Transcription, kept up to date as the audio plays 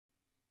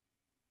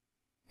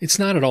It's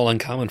not at all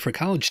uncommon for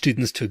college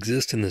students to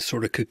exist in this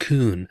sort of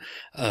cocoon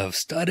of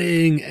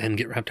studying and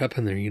get wrapped up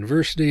in their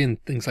university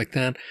and things like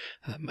that.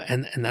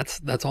 And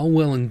that's all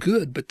well and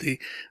good, but they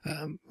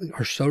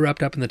are so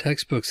wrapped up in the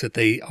textbooks that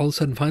they all of a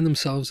sudden find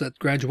themselves at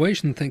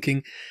graduation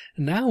thinking,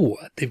 now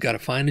what? They've got to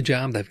find a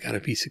job. They've got to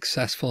be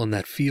successful in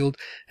that field.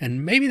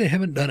 And maybe they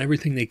haven't done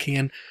everything they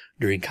can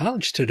during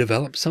college to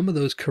develop some of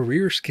those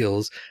career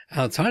skills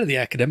outside of the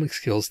academic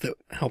skills that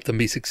help them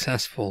be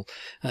successful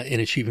in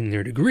achieving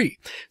their degree.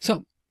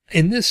 So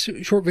in this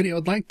short video,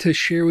 I'd like to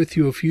share with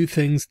you a few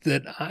things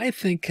that I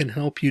think can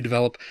help you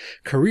develop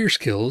career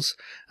skills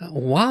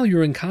while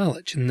you're in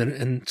college,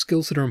 and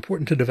skills that are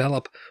important to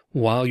develop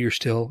while you're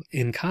still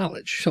in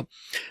college. So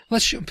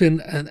let's jump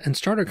in and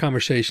start our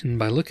conversation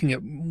by looking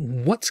at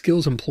what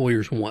skills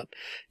employers want.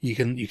 You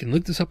can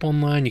look this up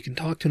online. You can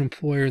talk to an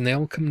employer, and they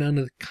all come down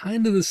to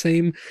kind of the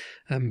same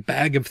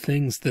bag of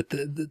things that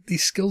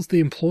these skills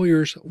the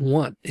employers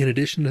want. In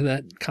addition to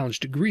that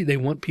college degree, they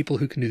want people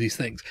who can do these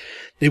things.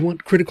 They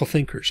want critical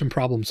thinkers and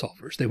problem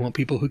solvers. They want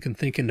people who can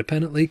think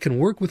independently, can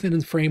work within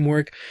a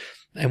framework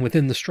and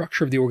within the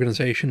structure of the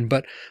organization,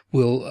 but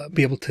will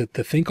be able to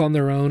think on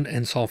their own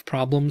and solve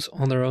problems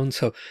on their own.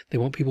 So they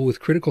want people with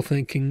critical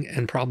thinking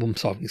and problem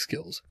solving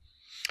skills.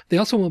 They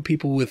also want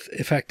people with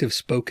effective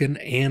spoken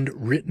and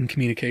written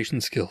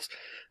communication skills.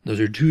 Those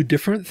are two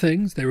different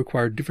things. They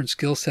require different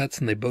skill sets,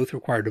 and they both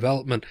require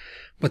development,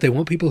 but they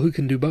want people who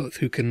can do both,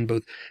 who can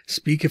both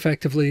speak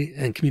effectively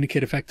and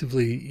communicate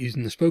effectively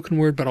using the spoken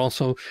word, but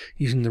also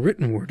using the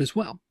written word as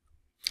well.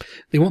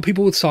 They want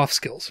people with soft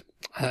skills,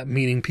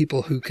 meaning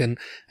people who can,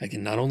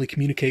 again, not only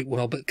communicate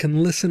well, but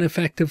can listen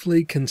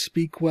effectively, can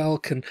speak well,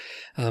 can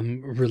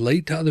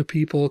relate to other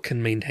people,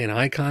 can maintain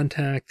eye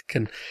contact,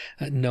 can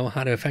know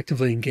how to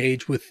effectively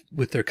engage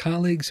with their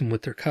colleagues and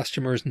with their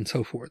customers and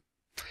so forth.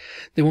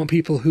 They want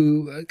people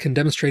who can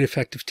demonstrate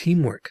effective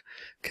teamwork,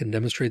 can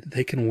demonstrate that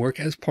they can work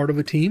as part of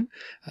a team.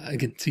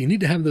 Again, so you need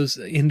to have those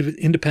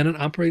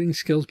independent operating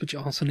skills, but you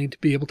also need to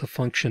be able to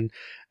function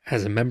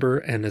as a member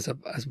and as a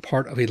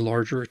part of a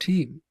larger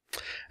team.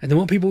 And they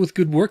want people with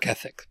good work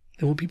ethic.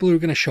 They want people who are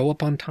going to show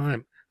up on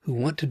time, who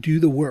want to do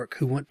the work,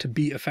 who want to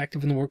be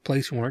effective in the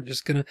workplace, who aren't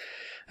just going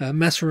to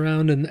mess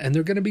around, and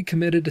they're going to be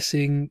committed to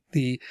seeing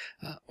the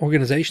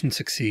organization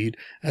succeed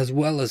as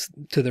well as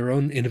to their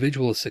own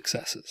individual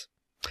successes.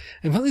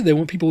 And finally, they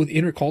want people with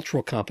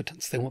intercultural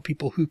competence. They want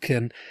people who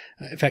can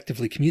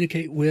effectively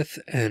communicate with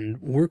and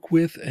work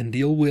with and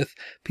deal with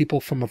people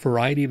from a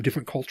variety of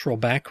different cultural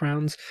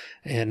backgrounds,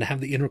 and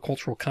have the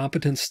intercultural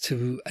competence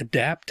to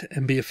adapt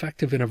and be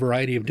effective in a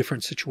variety of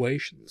different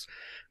situations.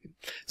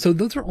 So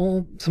those are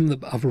all some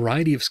of a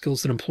variety of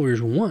skills that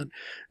employers want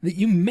that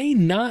you may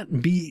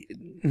not be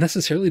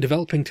necessarily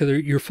developing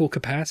to your full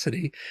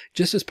capacity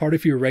just as part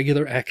of your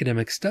regular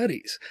academic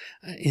studies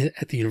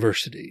at the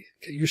university.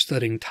 You're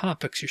studying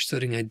topics, you're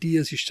studying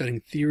ideas, you're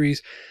studying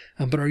theories,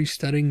 but are you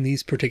studying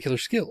these particular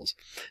skills?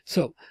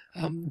 So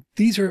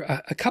these are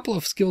a couple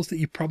of skills that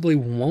you probably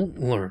won't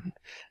learn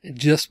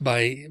just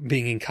by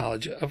being in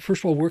college.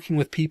 First of all, working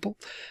with people.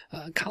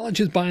 College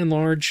is by and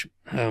large,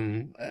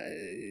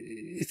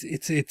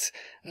 it's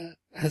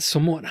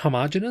somewhat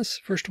homogenous.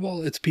 First of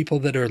all, it's people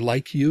that are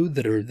like you,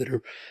 that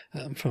are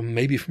from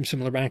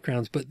similar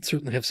backgrounds, but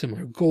certainly have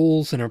similar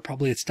goals and are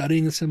probably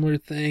studying a similar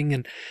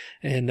thing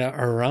and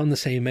are around the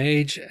same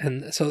age.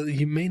 And so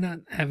you may not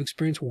have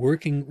experience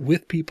working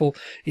with people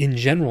in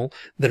general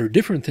that are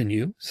different than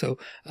you. So,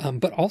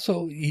 but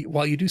also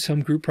while you do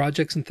some group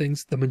projects and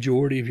things, the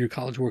majority of your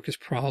college work is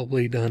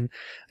probably done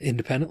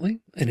independently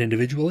and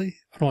individually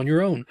and on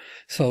your own.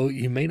 So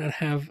you may not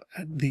have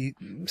the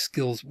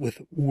skills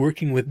with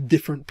working with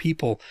different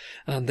people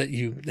that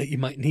you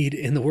might need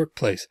in the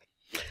workplace.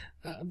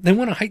 They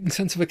want a heightened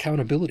sense of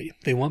accountability.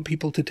 They want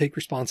people to take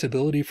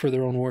responsibility for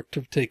their own work,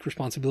 to take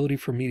responsibility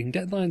for meeting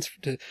deadlines,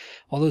 to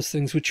all those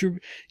things which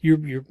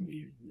you're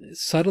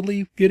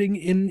subtly getting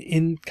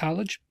in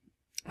college.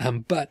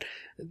 But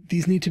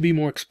these need to be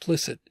more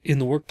explicit in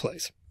the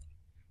workplace.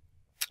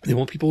 They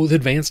want people with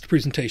advanced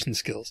presentation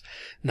skills,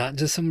 not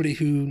just somebody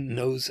who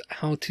knows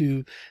how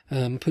to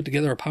put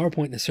together a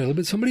PowerPoint necessarily,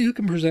 but somebody who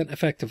can present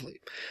effectively,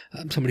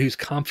 somebody who's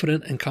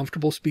confident and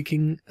comfortable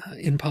speaking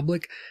in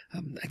public.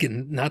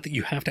 Again, not that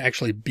you have to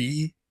actually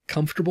be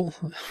comfortable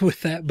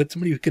with that, but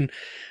somebody who can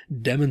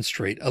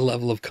demonstrate a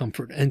level of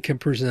comfort and can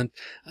present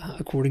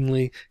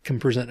accordingly, can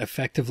present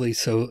effectively,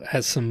 so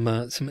has some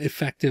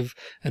effective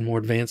and more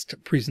advanced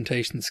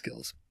presentation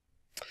skills.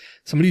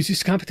 Somebody who's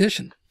used to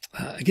competition.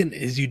 Again,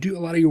 as you do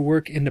a lot of your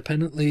work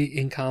independently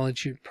in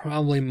college, you're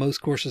probably most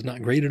courses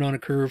not graded on a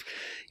curve.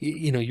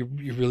 You're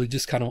really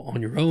just kind of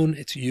on your own.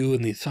 It's you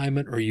and the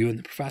assignment, or you and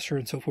the professor,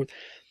 and so forth.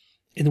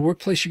 In the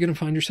workplace, you're going to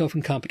find yourself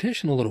in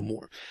competition a little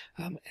more,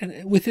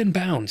 and within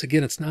bounds.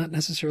 Again, it's not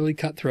necessarily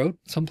cutthroat.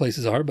 Some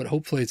places are, but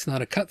hopefully it's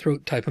not a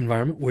cutthroat type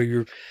environment where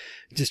you're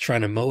just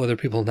trying to mow other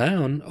people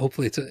down.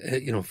 Hopefully it's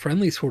a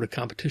friendly sort of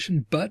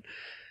competition, but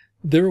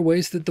there are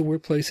ways that the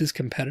workplace is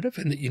competitive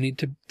and that you need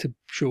to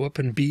show up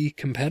and be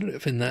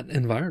competitive in that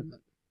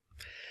environment.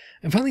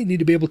 And finally, you need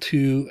to be able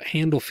to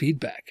handle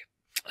feedback.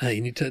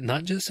 You need to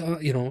not just,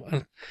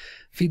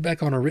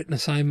 feedback on a written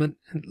assignment,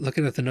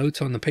 looking at the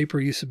notes on the paper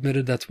you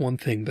submitted, that's one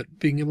thing, but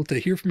being able to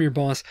hear from your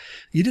boss,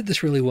 you did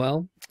this really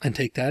well, and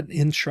take that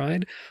in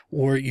stride,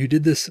 or you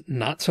did this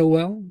not so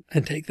well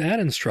and take that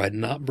in stride,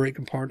 not break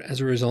apart as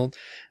a result,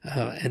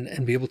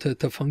 and be able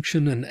to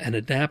function and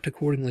adapt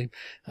accordingly,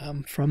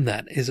 from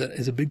that is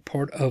a big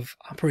part of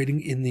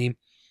operating in the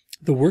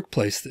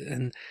workplace.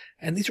 And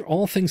these are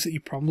all things that you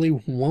probably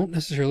won't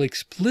necessarily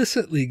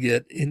explicitly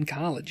get in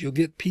college. You'll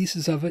get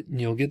pieces of it,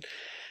 and you'll get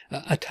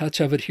a touch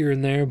of it here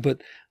and there,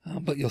 but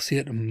you'll see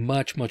it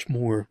much, much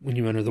more when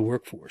you enter the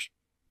workforce.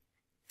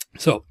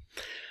 So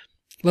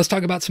let's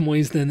talk about some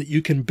ways then that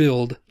you can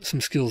build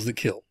some skills that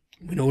kill.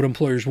 We know what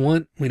employers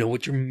want. We know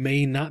what you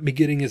may not be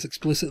getting as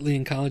explicitly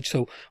in college.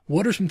 So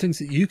what are some things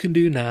that you can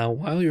do now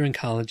while you're in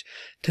college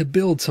to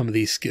build some of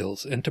these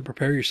skills and to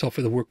prepare yourself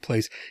for the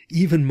workplace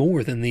even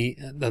more than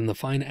the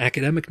fine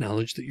academic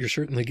knowledge that you're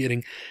certainly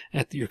getting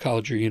at your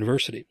college or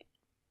university?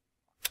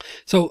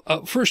 So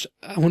first,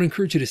 I want to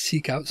encourage you to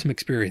seek out some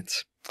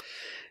experience.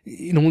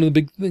 One of the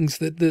big things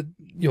that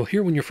you'll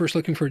hear when you're first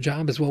looking for a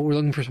job is, well, we're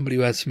looking for somebody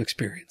who has some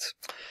experience.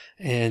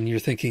 And you're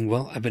thinking,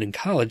 well, I've been in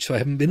college, so I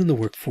haven't been in the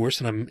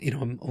workforce, and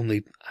I'm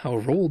only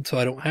however old, so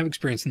I don't have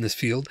experience in this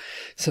field.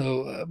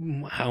 So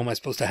how am I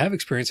supposed to have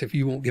experience if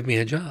you won't give me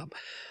a job?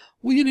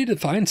 Well, you need to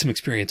find some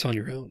experience on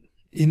your own.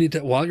 You need to,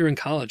 while you're in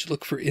college,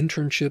 look for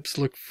internships,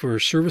 look for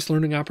service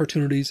learning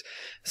opportunities,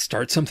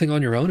 start something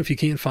on your own. If you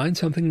can't find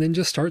something, then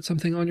just start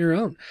something on your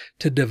own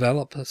to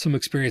develop some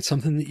experience,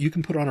 something that you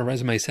can put on a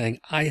resume saying,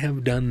 I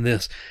have done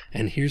this,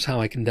 and here's how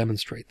I can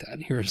demonstrate that.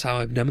 And here's how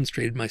I've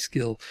demonstrated my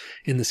skill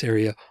in this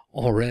area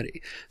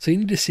already. So you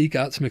need to seek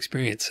out some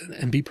experience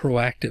and be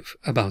proactive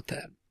about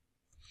that.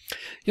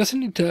 You also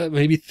need to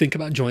maybe think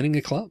about joining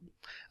a club.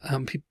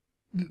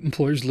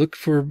 Employers look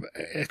for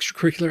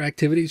extracurricular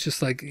activities,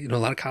 just like, a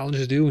lot of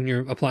colleges do when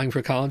you're applying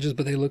for colleges,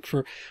 but they look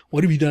for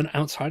what have you done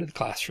outside of the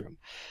classroom.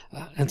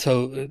 And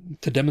so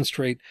to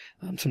demonstrate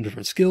some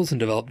different skills and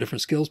develop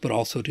different skills, but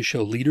also to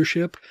show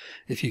leadership,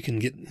 if you can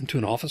get into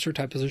an officer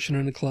type position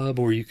in a club,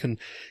 or you can,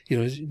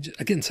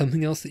 again,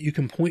 something else that you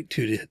can point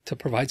to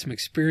provide some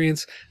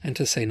experience and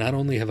to say, not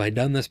only have I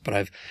done this, but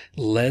I've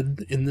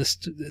led in this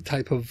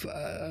type of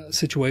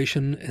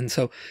situation. And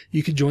so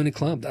you could join a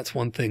club. That's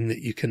one thing that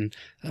you can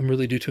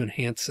really do to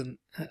enhance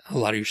a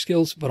lot of your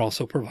skills, but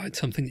also provide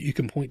something that you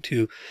can point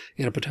to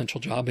in a potential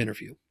job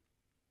interview.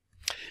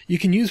 You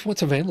can use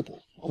what's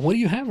available. What do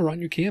you have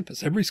around your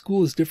campus? Every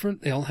school is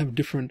different. They all have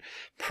different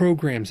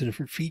programs and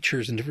different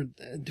features and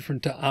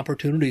different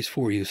opportunities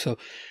for you. So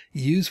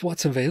use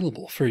what's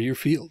available for your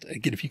field.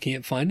 Again, if you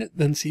can't find it,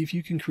 then see if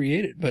you can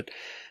create it. But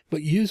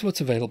use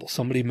what's available.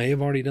 Somebody may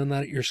have already done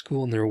that at your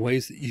school, and there are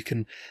ways that you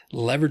can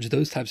leverage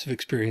those types of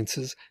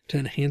experiences to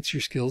enhance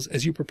your skills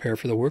as you prepare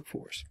for the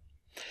workforce.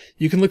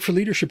 You can look for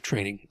leadership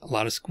training. A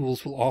lot of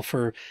schools will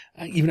offer,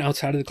 even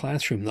outside of the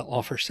classroom, they'll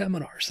offer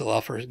seminars. They'll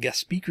offer guest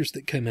speakers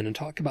that come in and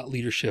talk about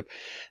leadership.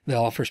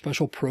 They'll offer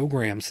special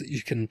programs that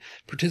you can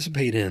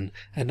participate in.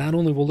 And not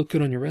only will look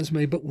good on your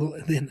resume, but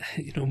will then,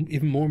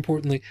 even more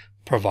importantly,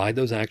 provide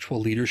those actual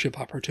leadership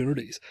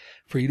opportunities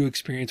for you to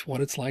experience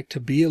what it's like to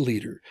be a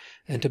leader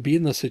and to be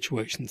in those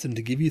situations, and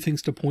to give you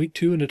things to point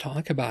to and to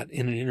talk about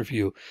in an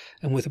interview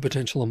and with a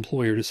potential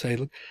employer to say,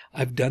 look,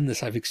 I've done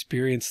this, I've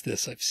experienced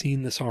this, I've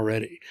seen this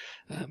already.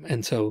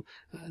 And so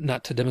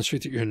not to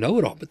demonstrate that you're a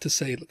know-it-all, but to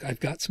say, look, I've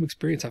got some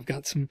experience, I've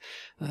got some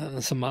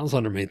miles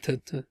under me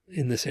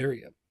in this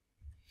area.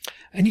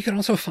 And you can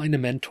also find a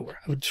mentor.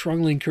 I would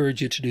strongly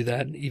encourage you to do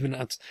that. Even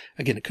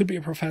again, it could be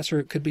a professor.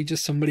 It could be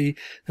just somebody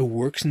who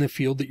works in the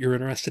field that you're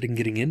interested in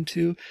getting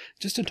into,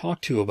 just to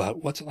talk to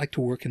about what's it like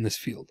to work in this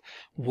field.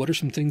 What are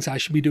some things I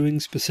should be doing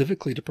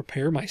specifically to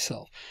prepare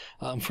myself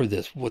for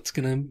this? What's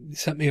going to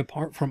set me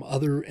apart from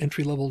other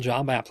entry-level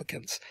job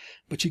applicants?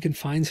 But you can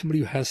find somebody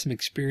who has some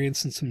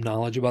experience and some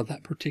knowledge about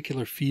that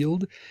particular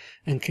field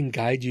and can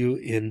guide you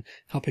in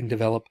helping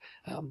develop,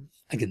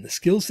 again, the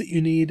skills that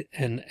you need,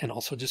 and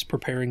also just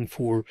preparing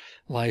for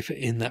life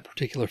in that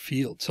particular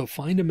field. So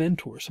find a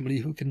mentor, somebody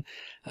who can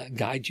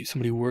guide you,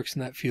 somebody who works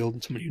in that field,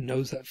 and somebody who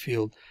knows that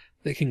field.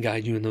 They can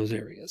guide you in those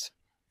areas.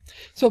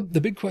 So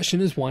the big question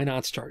is, why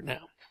not start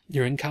now?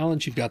 You're in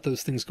college, you've got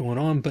those things going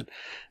on, but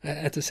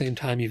at the same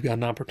time, you've got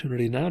an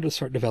opportunity now to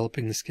start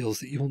developing the skills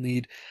that you'll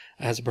need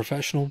as a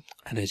professional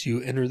and as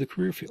you enter the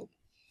career field.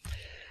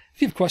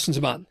 If you have questions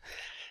about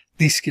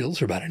these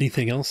skills or about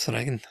anything else that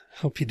I can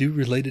help you do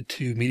related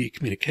to media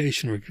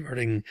communication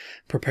regarding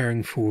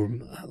preparing for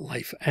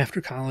life after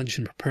college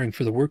and preparing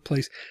for the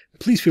workplace,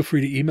 please feel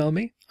free to email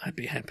me. I'd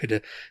be happy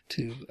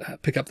to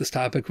pick up this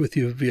topic with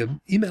you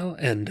via email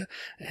and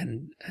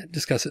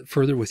discuss it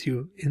further with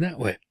you in that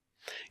way.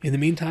 In the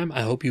meantime,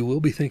 I hope you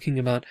will be thinking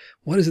about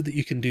what is it that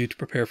you can do to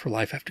prepare for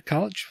life after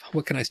college?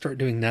 What can I start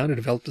doing now to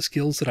develop the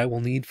skills that I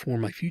will need for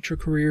my future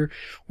career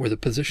or the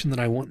position that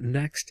I want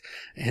next,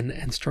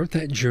 and start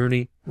that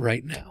journey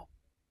right now.